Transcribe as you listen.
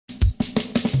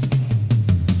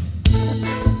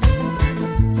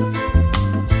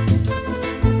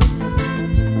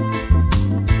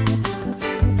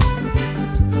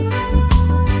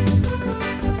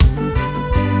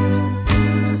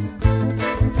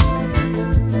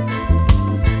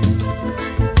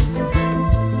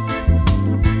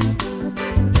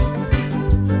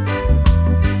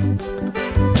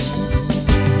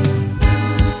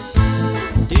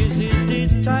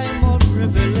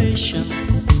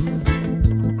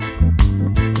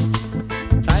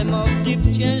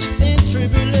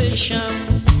generation.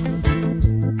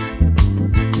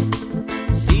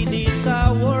 See this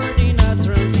our world in a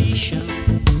transition.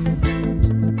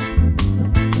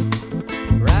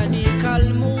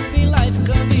 Radical moving life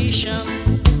condition.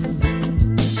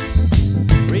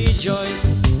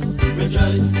 Rejoice,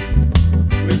 rejoice,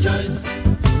 rejoice.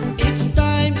 It's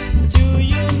time to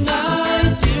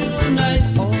unite,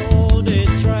 unite all the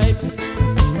tribes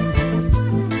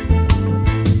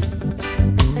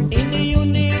in the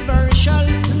universal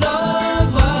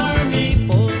love army,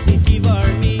 positive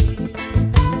army.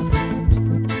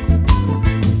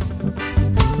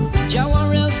 Jah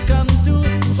warriors come to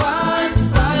fight,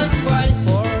 fight, fight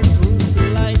for truth,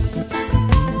 light,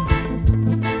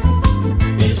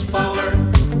 peace, power,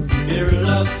 pure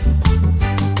love.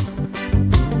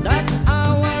 That's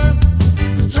our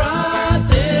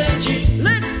strategy.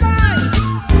 Let's fight!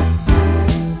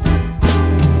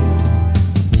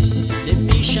 The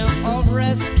mission of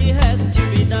rescue has to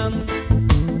be done,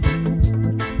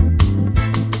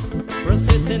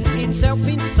 processing itself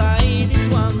inside it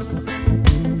one.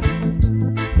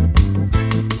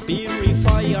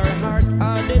 Purify your heart,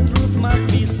 and the truth must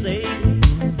be said.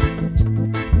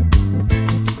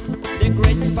 The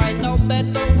great final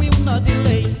battle will not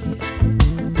delay.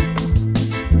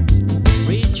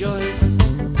 Rejoice,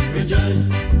 rejoice,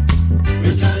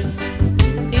 rejoice.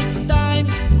 It's time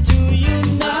to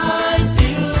unite,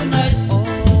 unite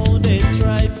all the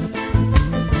tribes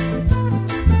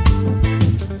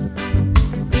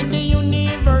in the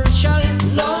universal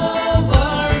love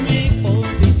army,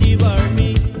 positive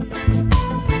army.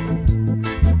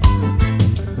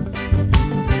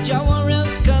 Jah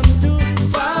warriors come to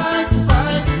fight,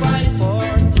 fight, fight for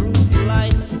truth,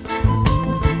 light,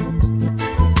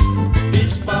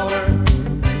 peace, power,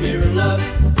 pure love.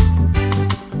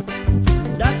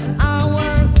 That's our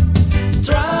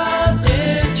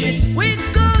strategy. We're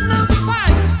gonna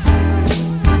fight.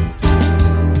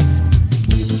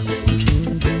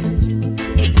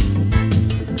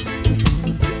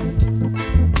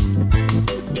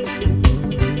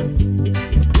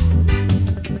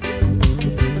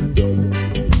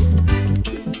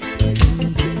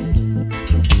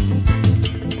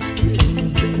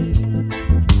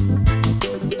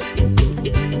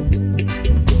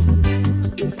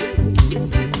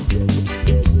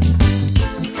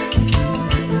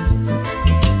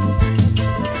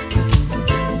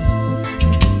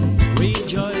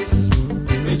 Rejoice,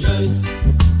 rejoice,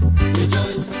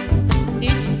 rejoice.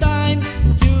 It's time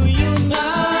to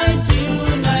unite,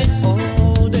 unite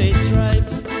all the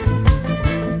tribes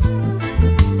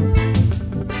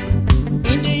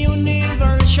in the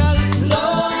universal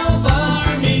love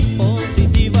army,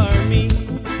 positive army.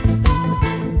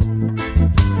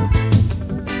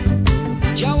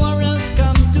 Jah warriors